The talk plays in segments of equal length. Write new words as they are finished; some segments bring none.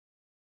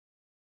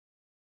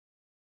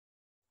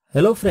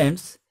Hello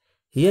friends,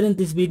 here in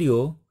this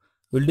video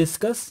we'll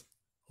discuss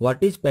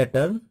what is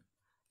pattern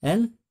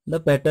and the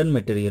pattern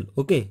material.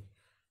 Okay,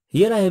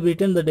 here I have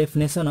written the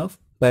definition of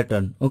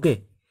pattern.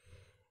 Okay,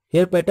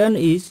 here pattern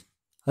is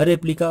a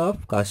replica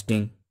of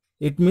casting.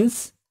 It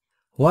means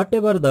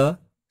whatever the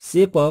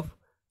shape of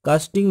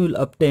casting will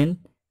obtain,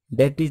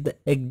 that is the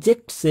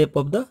exact shape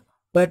of the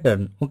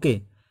pattern.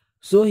 Okay,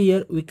 so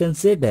here we can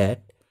say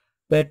that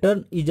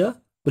pattern is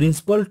a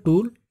principal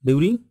tool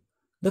during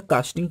the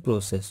casting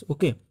process.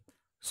 Okay,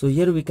 so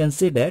here we can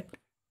say that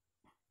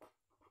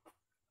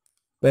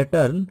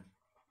pattern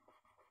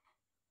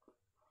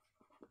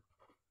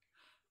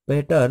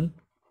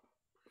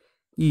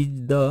is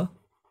the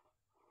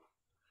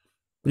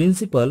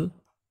principal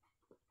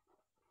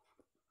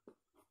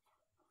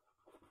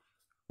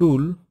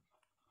tool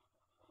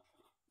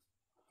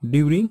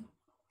during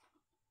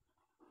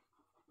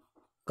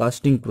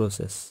casting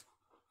process.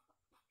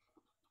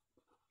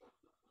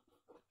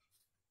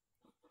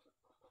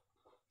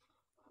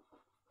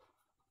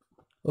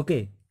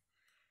 Okay,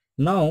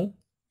 now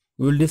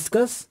we will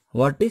discuss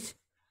what is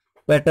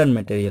pattern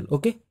material.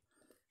 Okay,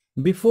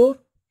 before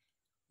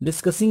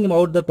discussing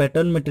about the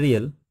pattern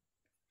material,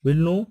 we'll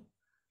know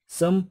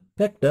some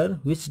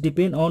factor which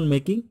depend on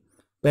making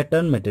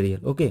pattern material.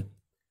 Okay,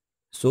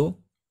 so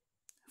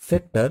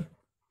factor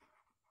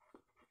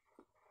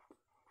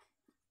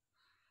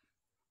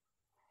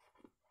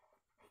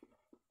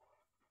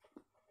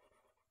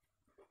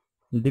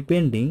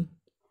depending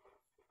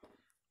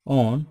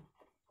on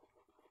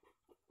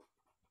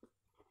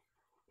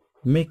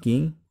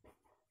making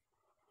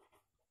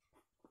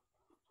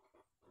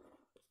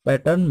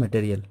pattern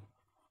material.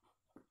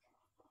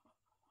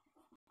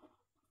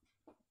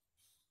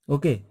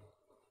 Okay,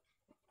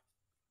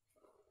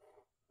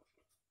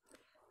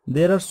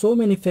 there are so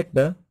many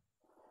factors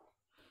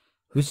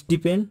which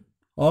depend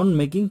on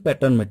making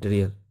pattern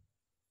material.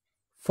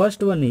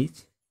 First one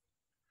is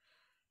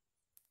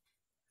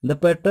the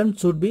pattern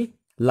should be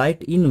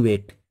light in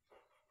weight.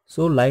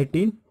 So light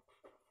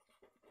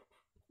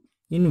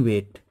in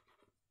weight.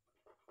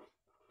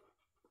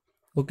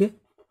 Okay,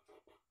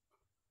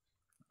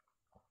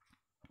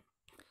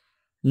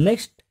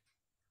 next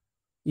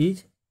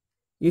is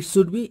it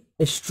should be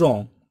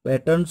strong.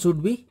 Pattern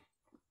should be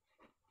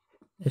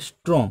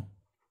strong.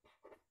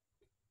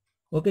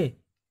 Okay,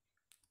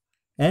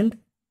 and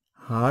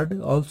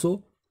hard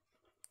also.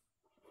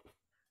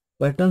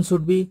 Pattern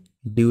should be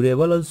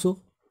durable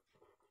also.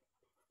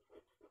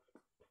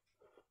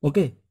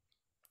 Okay,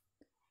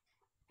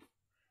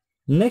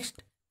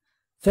 next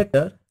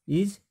factor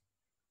is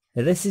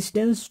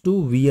resistance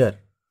to wear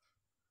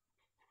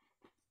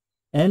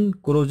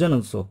and corrosion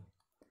also.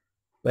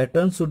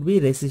 Pattern should be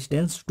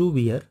resistance to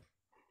wear,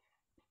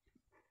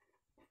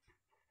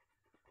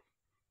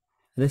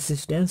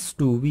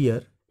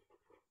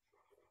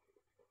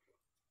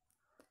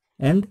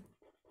 and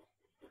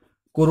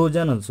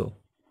corrosion also.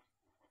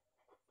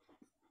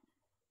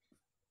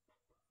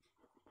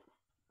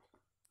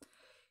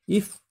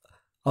 If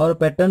our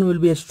pattern will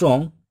be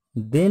strong,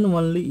 then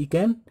only it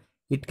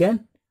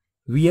can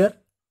wear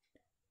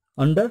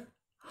under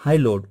high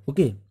load.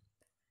 Okay,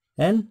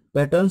 and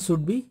pattern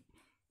should be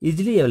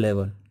easily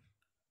available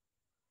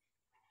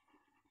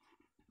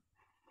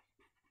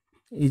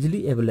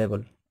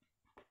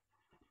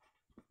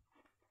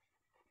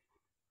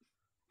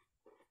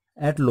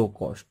at low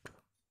cost.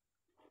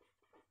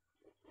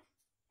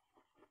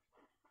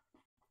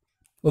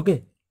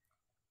 Okay,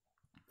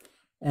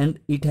 and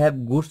it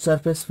have good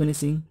surface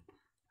finishing.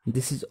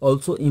 This is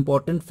also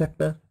important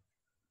factor,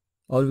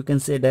 or we can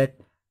say that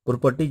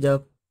properties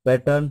of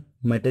pattern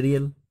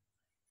material.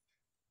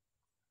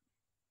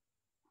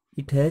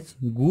 It has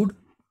good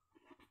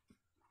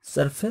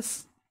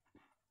surface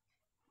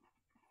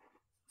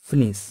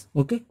finish.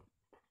 Okay,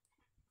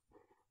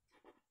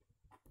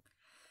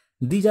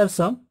 these are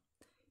some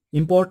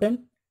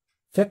important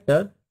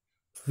factors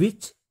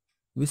which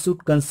we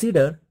should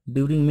consider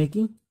during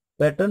making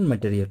pattern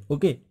material.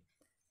 Okay,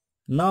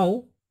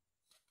 now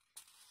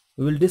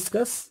we will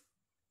discuss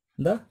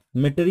the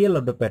material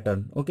of the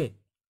pattern. Okay,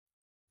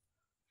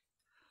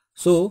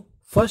 so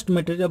first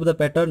material of the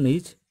pattern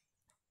is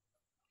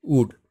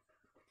wood.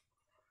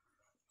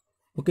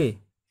 Okay,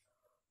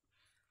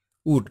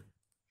 wood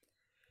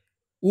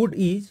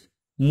is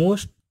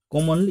most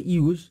commonly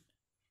used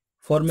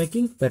for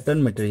making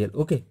pattern material.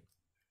 Okay,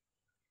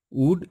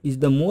 wood is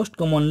the most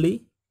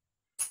commonly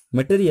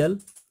material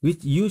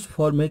which used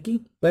for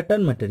making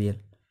pattern material.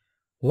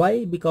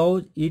 Why?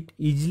 Because it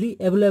easily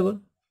available.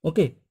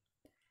 Okay,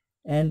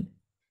 and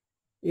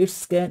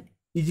it can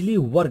easily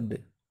worked.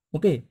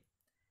 Okay,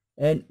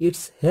 and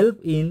its help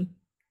in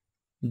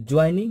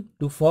joining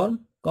to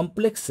form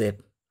complex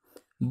shape.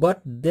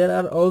 But there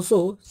are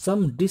also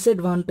some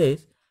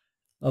disadvantage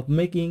of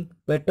making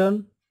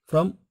pattern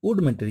from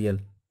wood material.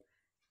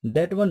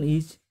 That one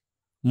is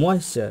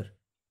moisture.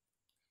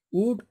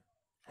 Wood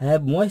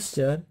have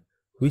moisture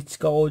which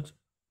cause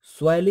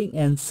swelling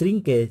and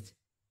shrinkage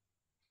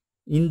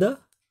in the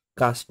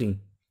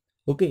casting.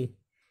 Okay,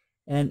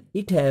 and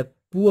it have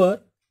poor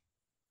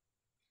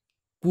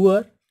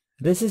poor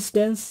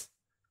resistance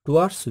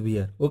towards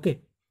wear.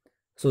 Okay,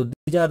 so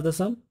these are the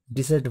some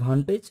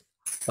disadvantage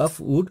of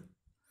wood.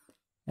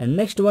 And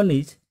next one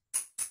is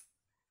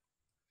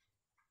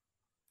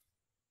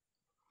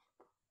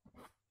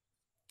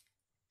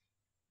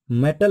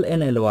metal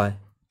and alloy.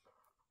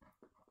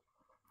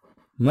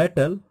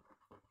 Metal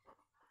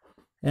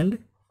and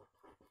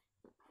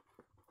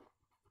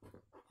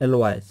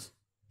alloys.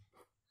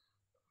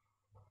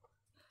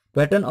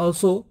 Pattern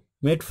also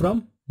made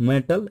from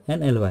metal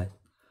and alloys.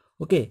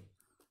 Okay,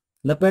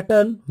 the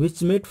pattern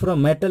which made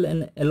from metal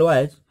and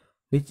alloys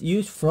which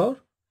used for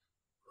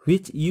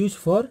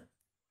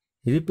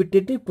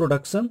repetitive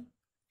production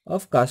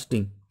of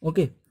casting.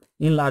 Okay,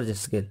 in large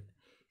scale.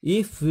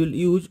 If we will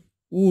use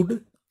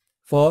wood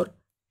for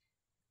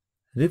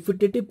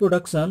repetitive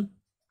production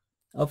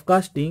of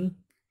casting,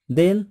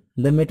 then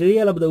the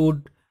material of the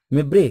wood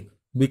may break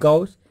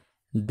because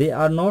they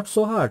are not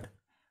so hard,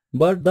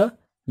 but the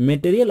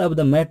material of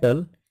the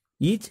metal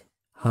is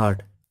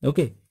hard.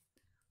 Okay,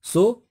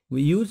 so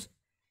we use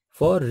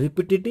for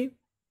repetitive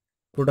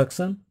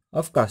production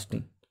of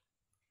casting.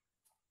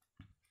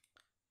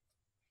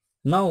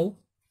 Now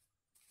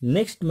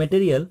next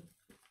material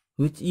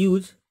which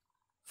use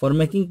for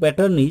making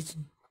pattern is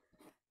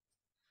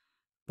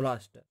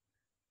plaster.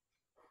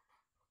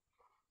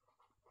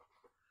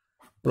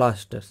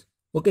 Plasters.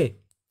 Okay,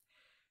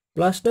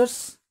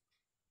 plasters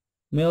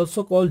may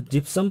also call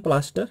gypsum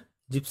plaster.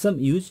 Gypsum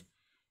used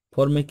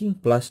for making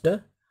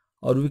plaster,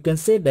 or we can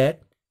say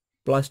that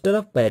plaster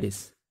of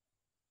Paris.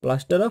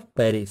 Plaster of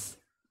Paris.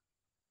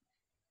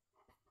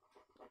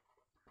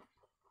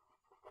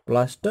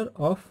 Plaster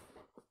of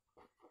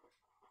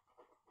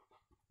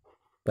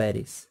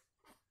Paris,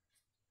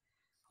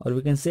 or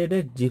we can say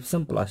that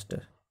gypsum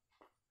plaster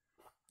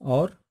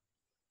or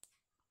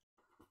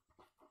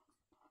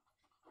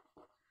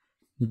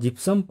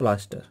gypsum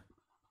plaster.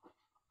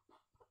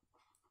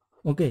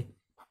 Okay,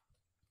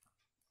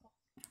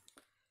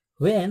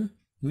 when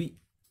we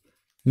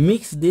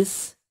mix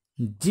this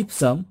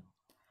gypsum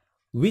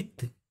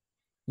with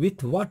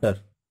water,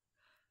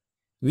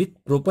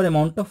 with proper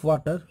amount of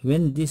water,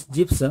 when this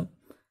gypsum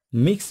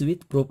mix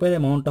with proper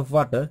amount of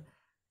water,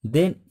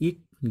 then it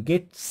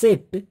gets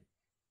set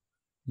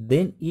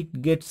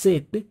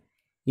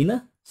in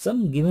a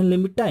some given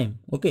limit time.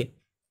 Okay,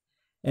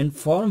 and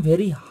form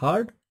very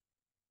hard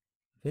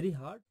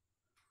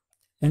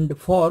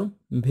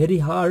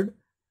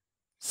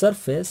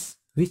surface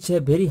which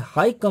have very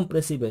high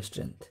compressive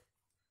strength.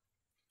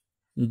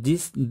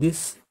 This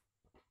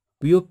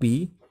POP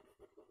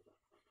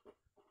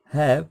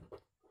have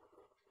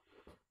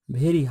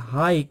very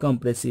high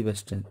compressive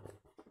strength,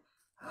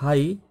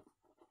 high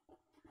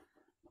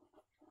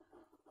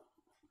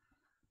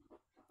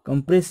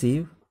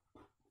compressive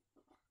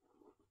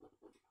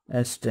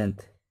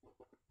strength.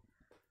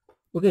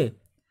 Okay,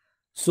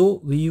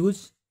 so we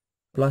use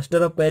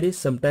plaster of Paris,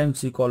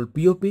 sometimes we call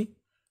POP,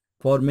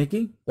 for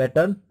making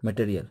pattern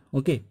material.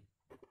 Okay,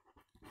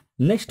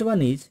 next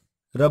one is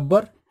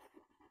rubber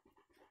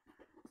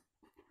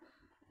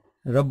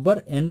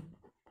and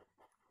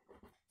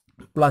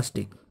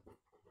plastic.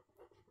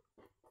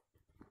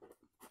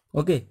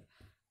 Okay,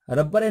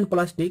 rubber and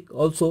plastic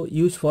also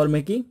used for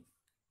making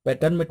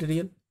pattern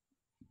material.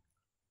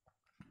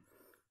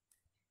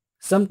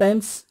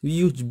 Sometimes we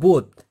use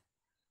both.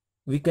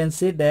 We can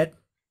say that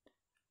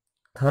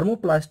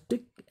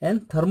thermoplastic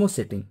and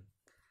thermosetting.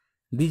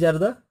 These are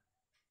the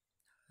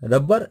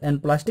rubber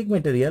and plastic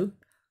material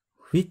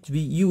which we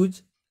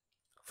use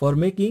for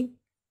making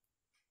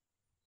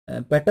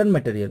pattern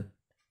material.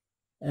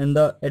 And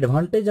the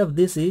advantage of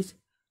this is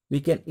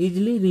we can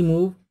easily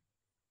remove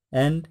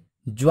and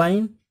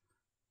join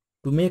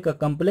to make a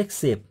complex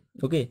shape.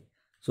 Okay,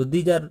 so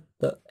these are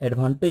the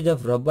advantage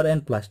of rubber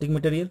and plastic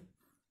material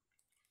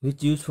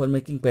which used for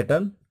making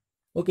pattern.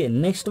 Okay,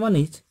 next one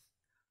is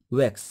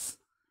wax.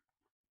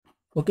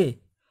 Okay,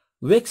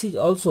 wax is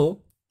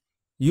also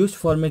used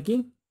for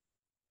making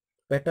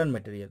pattern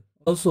material.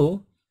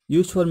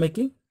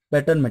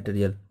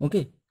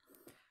 Okay,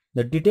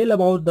 the detail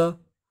about the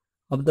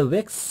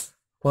wax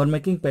for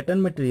making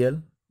pattern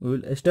material we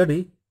will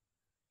study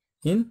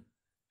in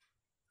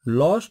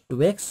lost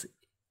wax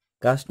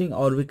casting,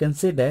 or we can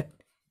say that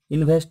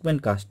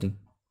investment casting.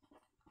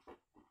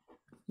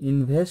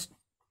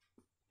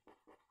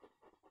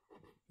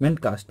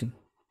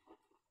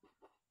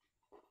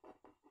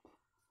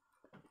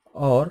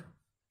 Or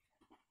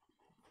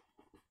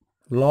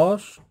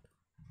lost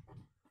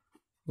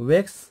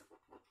wax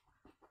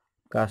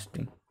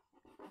casting.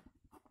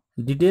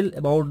 Detail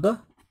about the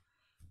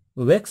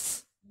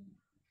wax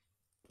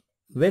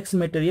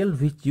material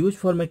which used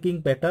for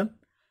making pattern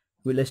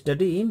we'll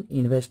study in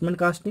investment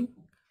casting,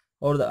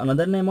 or the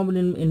another name of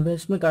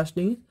investment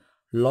casting is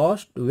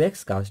lost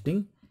wax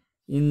casting.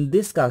 In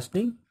this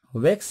casting,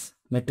 wax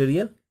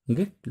material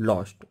get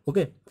lost.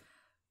 Okay,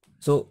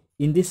 so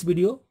in this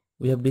video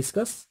we have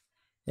discussed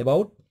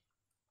about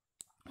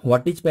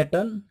what is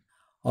pattern,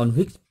 on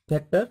which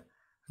factor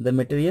the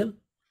material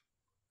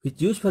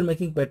which used for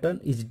making pattern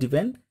is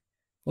depend.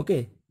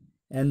 Okay,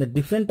 and the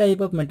different type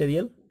of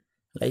material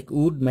like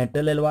wood,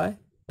 metal, alloy,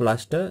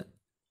 plaster,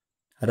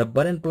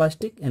 rubber and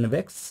plastic, and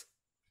wax,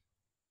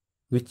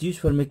 which used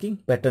for making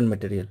pattern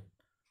material.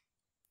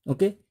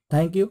 Okay,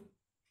 thank you.